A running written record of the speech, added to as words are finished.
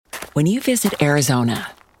When you visit Arizona,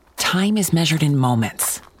 time is measured in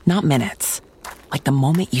moments, not minutes. Like the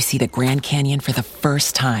moment you see the Grand Canyon for the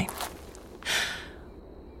first time.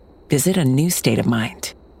 Visit a new state of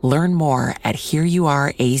mind. Learn more at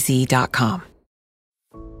hereyouareaz.com.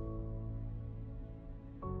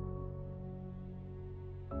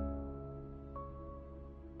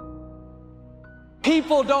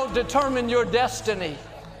 People don't determine your destiny.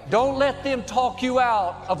 Don't let them talk you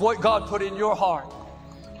out of what God put in your heart.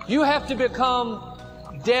 You have to become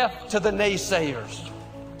deaf to the naysayers,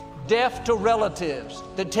 deaf to relatives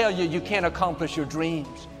that tell you you can't accomplish your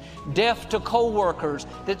dreams, deaf to co-workers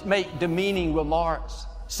that make demeaning remarks,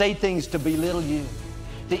 say things to belittle you.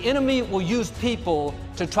 The enemy will use people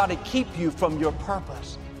to try to keep you from your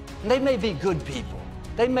purpose. And they may be good people.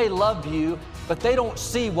 They may love you, but they don't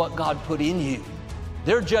see what God put in you.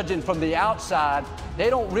 They're judging from the outside. They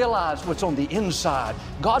don't realize what's on the inside.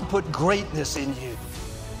 God put greatness in you.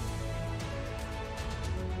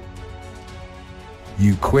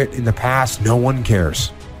 You quit in the past, no one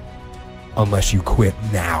cares. Unless you quit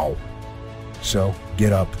now. So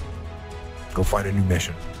get up, go find a new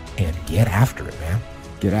mission, and get after it, man.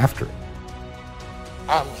 Get after it.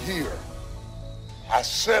 I'm here. I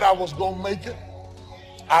said I was gonna make it.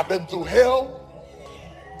 I've been through hell,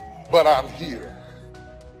 but I'm here.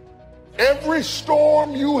 Every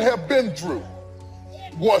storm you have been through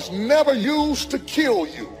was never used to kill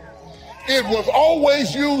you. It was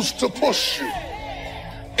always used to push you.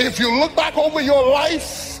 If you look back over your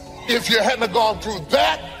life, if you hadn't gone through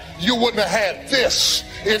that, you wouldn't have had this.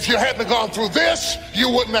 If you hadn't gone through this, you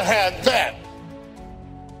wouldn't have had that.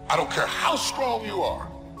 I don't care how strong you are.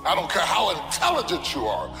 I don't care how intelligent you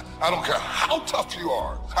are. I don't care how tough you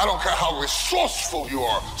are. I don't care how resourceful you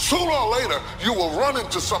are. Sooner or later, you will run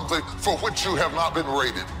into something for which you have not been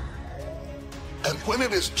rated. And when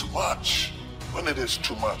it is too much,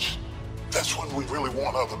 that's when we really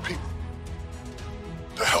want other people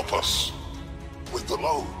to help us with the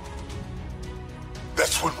load.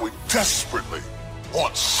 That's when we desperately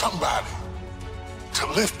want somebody to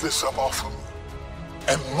lift this up off of me.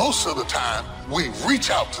 And most of the time, we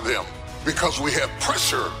reach out to them because we have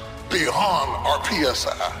pressure beyond our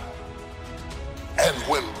PSI. And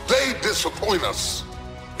when they disappoint us,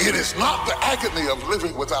 it is not the agony of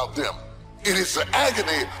living without them. It is the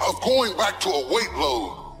agony of going back to a weight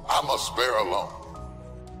load I must bear alone.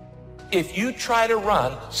 If you try to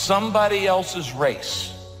run somebody else's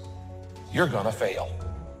race, you're going to fail.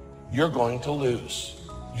 You're going to lose.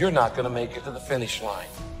 You're not going to make it to the finish line.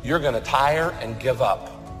 You're going to tire and give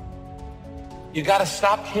up. You got to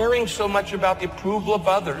stop caring so much about the approval of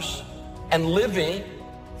others and living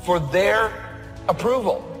for their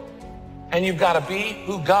approval. And you've got to be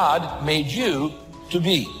who God made you to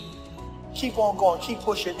be. Keep on going, keep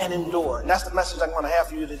pushing, and endure. And that's the message I'm going to have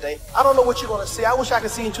for you today. I don't know what you're going to see. I wish I could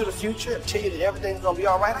see into the future and tell you that everything's going to be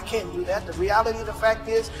all right. I can't do that. The reality of the fact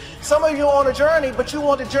is, some of you are on a journey, but you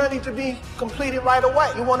want the journey to be completed right away.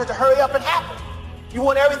 You want it to hurry up and happen. You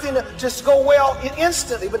want everything to just go well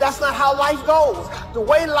instantly, but that's not how life goes. The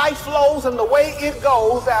way life flows and the way it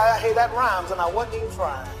goes, hey, that rhymes, and I wasn't even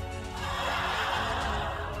trying.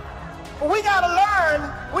 But we got to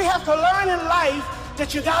learn, we have to learn in life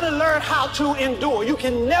that you got to learn how to endure. You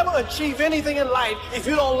can never achieve anything in life if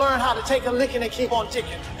you don't learn how to take a licking and keep on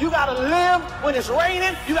ticking. You got to live when it's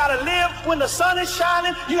raining. You got to live when the sun is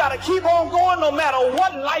shining. You got to keep on going no matter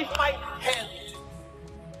what life might hand you.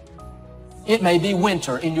 It may be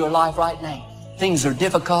winter in your life right now. Things are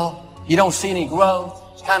difficult. You don't see any growth.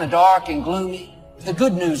 It's kind of dark and gloomy. The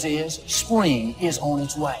good news is spring is on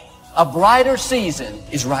its way. A brighter season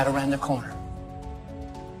is right around the corner.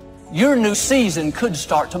 Your new season could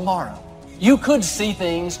start tomorrow. You could see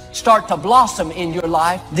things start to blossom in your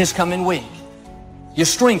life this coming week. Your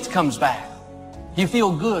strength comes back. You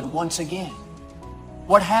feel good once again.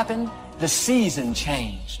 What happened? The season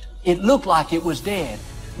changed. It looked like it was dead.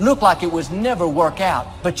 Looked like it was never work out,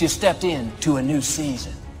 but you stepped into a new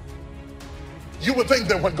season. You would think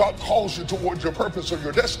that when God calls you towards your purpose or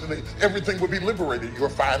your destiny, everything would be liberated. Your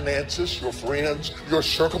finances, your friends, your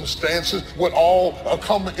circumstances would all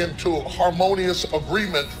come into harmonious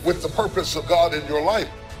agreement with the purpose of God in your life.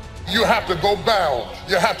 You have to go bound.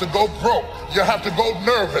 You have to go broke. You have to go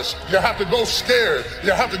nervous. You have to go scared.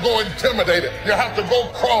 You have to go intimidated. You have to go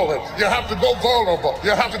crawling. You have to go vulnerable.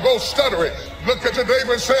 You have to go stuttering. Look at your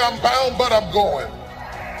neighbor and say, I'm bound, but I'm going.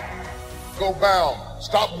 Go bound.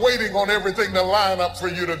 Stop waiting on everything to line up for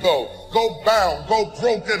you to go. Go bound, go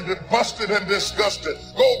broken, busted and disgusted.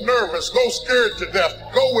 Go nervous, go scared to death.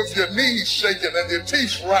 Go with your knees shaking and your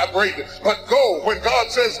teeth vibrating. But go, when God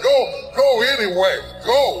says go, go anyway.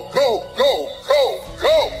 Go, go, go, go,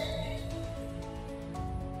 go.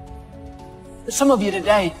 But some of you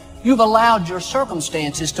today, you've allowed your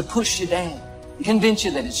circumstances to push you down, convince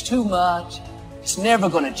you that it's too much, it's never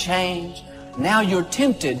going to change. Now you're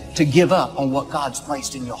tempted to give up on what God's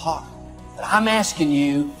placed in your heart. But I'm asking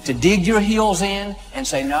you to dig your heels in and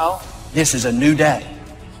say, no, this is a new day.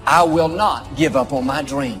 I will not give up on my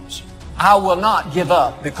dreams. I will not give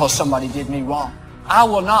up because somebody did me wrong. I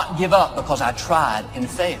will not give up because I tried and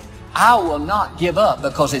failed. I will not give up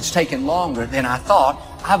because it's taken longer than I thought.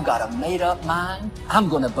 I've got a made-up mind. I'm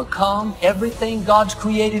going to become everything God's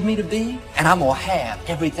created me to be, and I'm going to have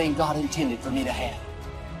everything God intended for me to have.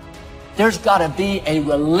 There's got to be a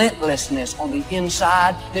relentlessness on the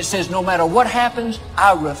inside that says no matter what happens,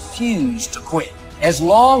 I refuse to quit. As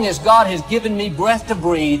long as God has given me breath to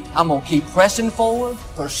breathe, I'm going to keep pressing forward,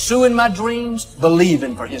 pursuing my dreams,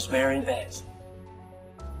 believing for His very best.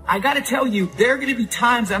 I got to tell you, there are going to be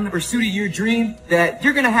times on the pursuit of your dream that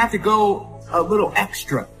you're going to have to go a little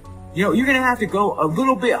extra. You know, you're going to have to go a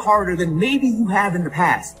little bit harder than maybe you have in the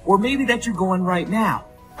past, or maybe that you're going right now.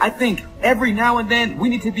 I think every now and then we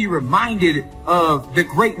need to be reminded of the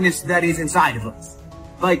greatness that is inside of us.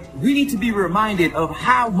 Like, we need to be reminded of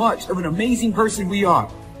how much of an amazing person we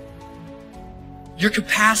are. Your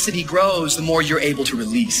capacity grows the more you're able to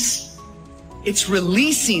release. It's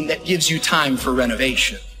releasing that gives you time for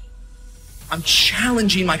renovation. I'm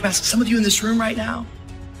challenging my capacity. Some of you in this room right now,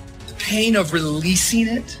 the pain of releasing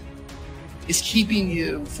it is keeping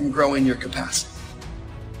you from growing your capacity.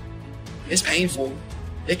 It's painful.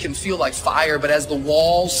 It can feel like fire, but as the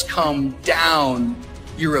walls come down,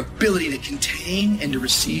 your ability to contain and to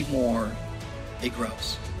receive more, it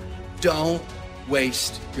grows. Don't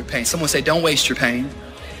waste your pain. Someone say, don't waste your pain.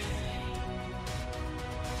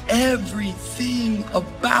 Everything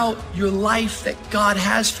about your life that God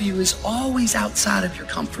has for you is always outside of your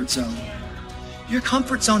comfort zone. Your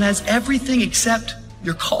comfort zone has everything except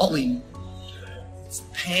your calling. It's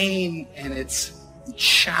pain and it's the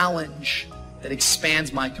challenge that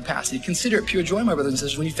expands my capacity. Consider it pure joy, my brothers and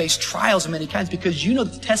sisters, when you face trials of many kinds, because you know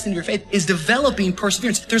that the testing of your faith is developing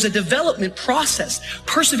perseverance. There's a development process.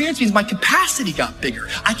 Perseverance means my capacity got bigger.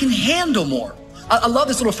 I can handle more. I love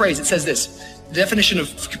this little phrase. It says this. The definition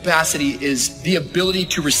of capacity is the ability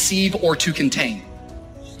to receive or to contain.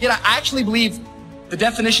 Yet I actually believe the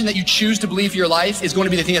definition that you choose to believe for your life is going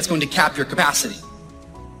to be the thing that's going to cap your capacity.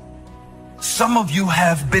 Some of you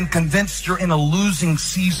have been convinced you're in a losing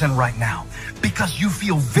season right now because you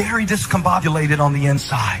feel very discombobulated on the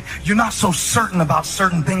inside. You're not so certain about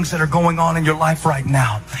certain things that are going on in your life right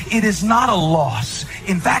now. It is not a loss.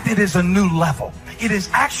 In fact, it is a new level. It is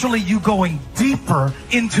actually you going deeper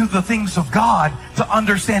into the things of God to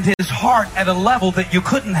understand His heart at a level that you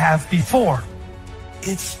couldn't have before.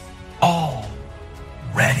 It's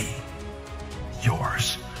already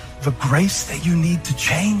yours. The grace that you need to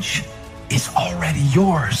change is already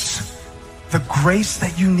yours. The grace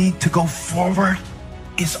that you need to go forward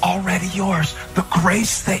is already yours. The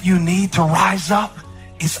grace that you need to rise up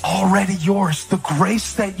is already yours. The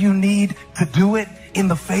grace that you need to do it in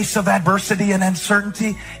the face of adversity and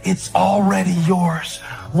uncertainty, it's already yours.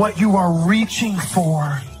 What you are reaching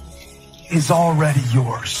for is already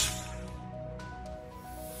yours.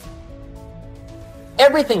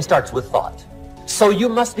 Everything starts with thought. So you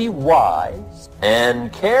must be wise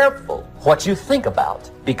and careful what you think about,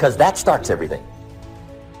 because that starts everything.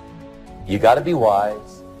 You got to be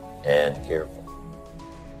wise and careful.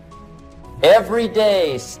 Every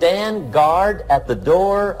day, stand guard at the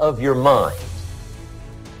door of your mind.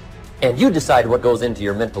 And you decide what goes into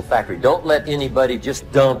your mental factory. Don't let anybody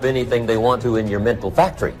just dump anything they want to in your mental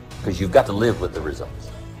factory, because you've got to live with the results.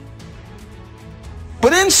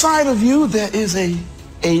 But inside of you, there is a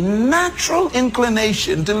natural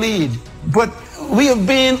inclination to lead. But we have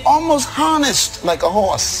been almost harnessed like a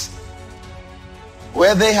horse,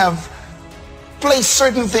 where they have placed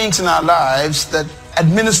certain things in our lives that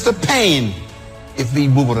administer pain if we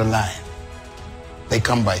move it a line. They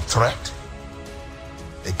come by threat.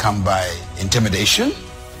 They come by intimidation.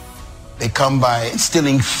 They come by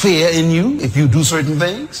instilling fear in you if you do certain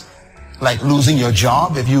things, like losing your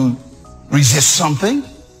job if you resist something.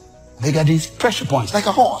 They got these pressure points, like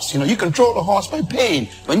a horse. You know, you control the horse by pain.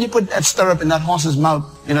 When you put that stirrup in that horse's mouth,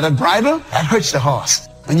 you know, that bridle, that hurts the horse.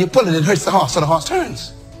 When you pull it, it hurts the horse, so the horse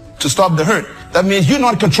turns to stop the hurt. That means you're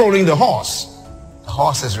not controlling the horse. The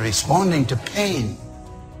horse is responding to pain.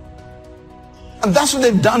 And that's what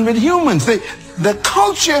they've done with humans. The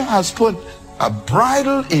culture has put a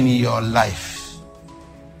bridle in your life,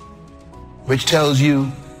 which tells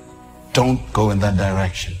you, don't go in that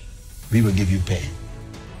direction. We will give you pain.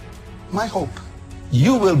 My hope,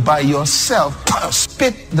 you will by yourself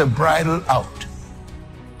spit the bridle out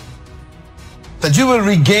that you will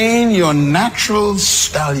regain your natural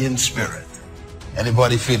stallion spirit.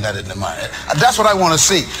 Anybody feel that in their mind? That's what I want to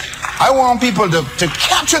see. I want people to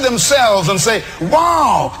capture themselves and say,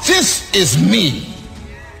 wow, this is me.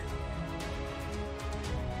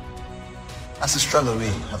 That's the struggle we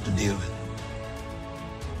have to deal with.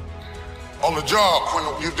 On the job,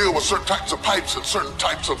 when you deal with certain types of pipes and certain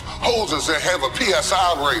types of hoses that have a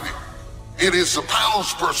PSI rating, it is the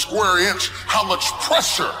pounds per square inch how much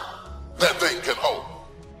pressure that thing can hold.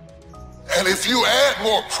 And if you add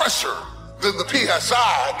more pressure than the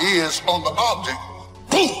PSI is on the object,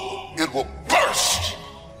 boom, it will burst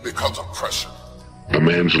because of pressure. A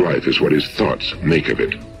man's life is what his thoughts make of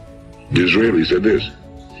it. Disraeli said this: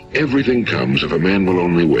 everything comes if a man will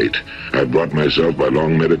only wait. I brought myself by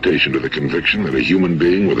long meditation to the conviction that a human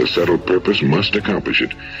being with a settled purpose must accomplish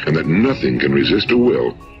it, and that nothing can resist a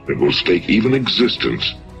will that will stake even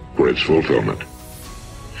existence for its fulfillment.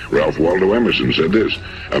 Ralph Waldo Emerson said this: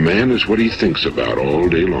 a man is what he thinks about all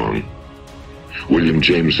day long. William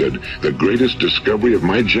James said, the greatest discovery of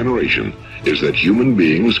my generation is that human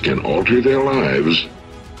beings can alter their lives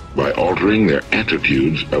by altering their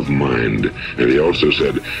attitudes of mind. And he also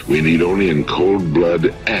said, we need only in cold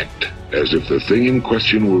blood act as if the thing in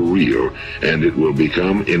question were real, and it will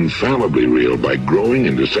become infallibly real by growing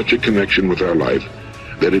into such a connection with our life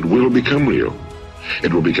that it will become real.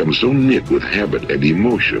 It will become so knit with habit and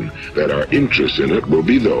emotion that our interest in it will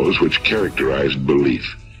be those which characterize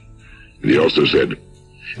belief. And he also said,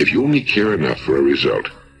 if you only care enough for a result,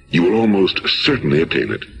 you will almost certainly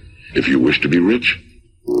attain it. If you wish to be rich,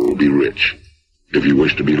 you will be rich. If you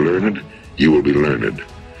wish to be learned, you will be learned.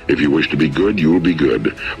 If you wish to be good, you will be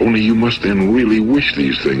good. Only you must then really wish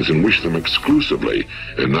these things, and wish them exclusively,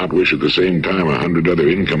 and not wish at the same time 100 other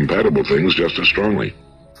incompatible things just as strongly.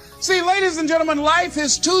 See, ladies and gentlemen, life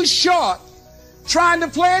is too short trying to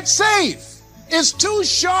play it safe. It's too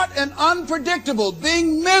short and unpredictable,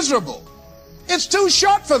 being miserable. It's too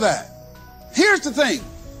short for that. Here's the thing.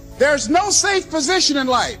 There's no safe position in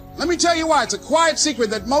life. Let me tell you why. It's a quiet secret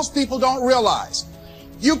that most people don't realize.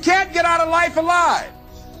 You can't get out of life alive.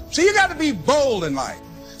 So you got to be bold in life.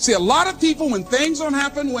 See, a lot of people, when things don't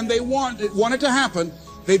happen when they want it to happen,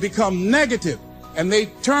 they become negative. And they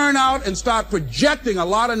turn out and start projecting a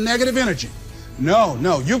lot of negative energy.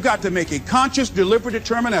 No, you've got to make a conscious, deliberate,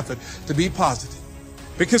 determined effort to be positive.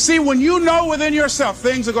 Because see, when you know within yourself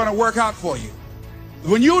things are going to work out for you,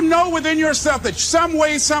 when you know within yourself that some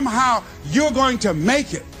way, somehow, you're going to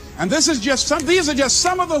make it, and these are just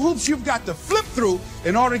some of the hoops you've got to flip through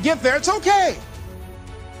in order to get there, it's okay.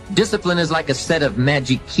 Discipline is like a set of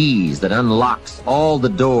magic keys that unlocks all the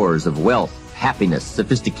doors of wealth, happiness,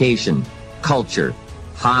 sophistication, culture,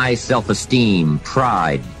 high self-esteem,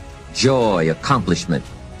 pride, joy, accomplishment,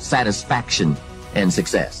 satisfaction, and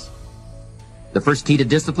success. The first key to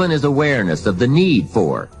discipline is awareness of the need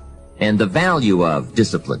for and the value of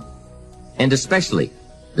discipline, and especially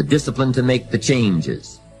the discipline to make the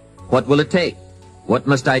changes. What will it take? What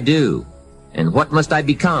must I do? And what must I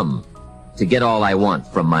become to get all I want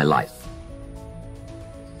from my life?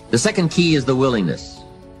 The second key is the willingness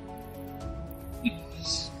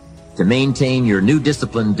to maintain your new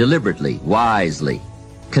discipline deliberately, wisely,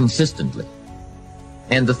 consistently.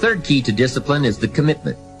 And the third key to discipline is the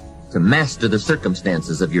commitment to master the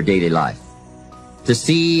circumstances of your daily life, to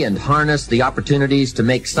see and harness the opportunities to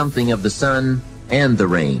make something of the sun and the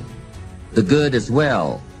rain, the good as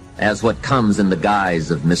well as what comes in the guise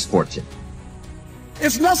of misfortune.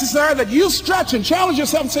 It's necessary that you stretch and challenge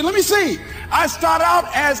yourself and say, let me see, I start out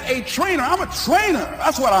as a trainer. I'm a trainer.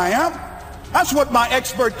 That's what I am. That's what my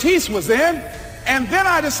expertise was in. And then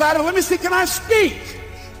I decided, let me see, can I speak?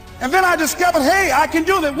 And then I discovered, hey, I can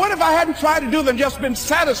do that. What if I hadn't tried to do that and just been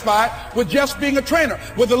satisfied with just being a trainer,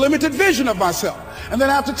 with a limited vision of myself? And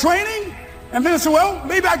then after training, and then I said, well,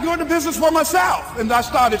 maybe I can go into business for myself. And I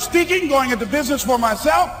started speaking, going into business for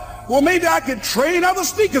myself. Well, maybe I could train other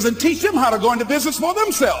speakers and teach them how to go into business for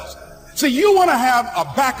themselves. See, you want to have a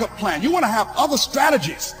backup plan. You want to have other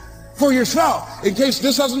strategies for yourself. In case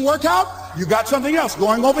this doesn't work out, you got something else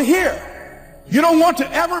going over here. You don't want to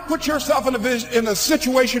ever put yourself in a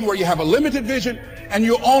situation where you have a limited vision and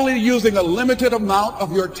you're only using a limited amount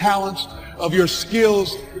of your talents, of your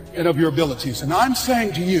skills, and of your abilities. And I'm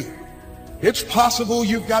saying to you, it's possible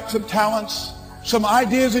you've got some talents, some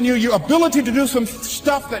ideas in you, your ability to do some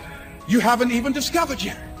stuff that you haven't even discovered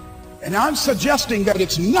yet. And I'm suggesting that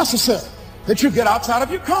it's necessary that you get outside of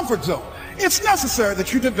your comfort zone. It's necessary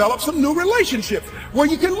that you develop some new relationships where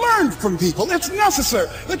you can learn from people. It's necessary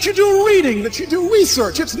that you do reading, that you do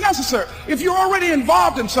research. It's necessary, if you're already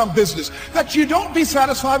involved in some business, that you don't be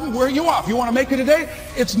satisfied with where you are. If you want to make it today,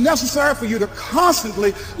 it's necessary for you to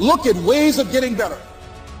constantly look at ways of getting better.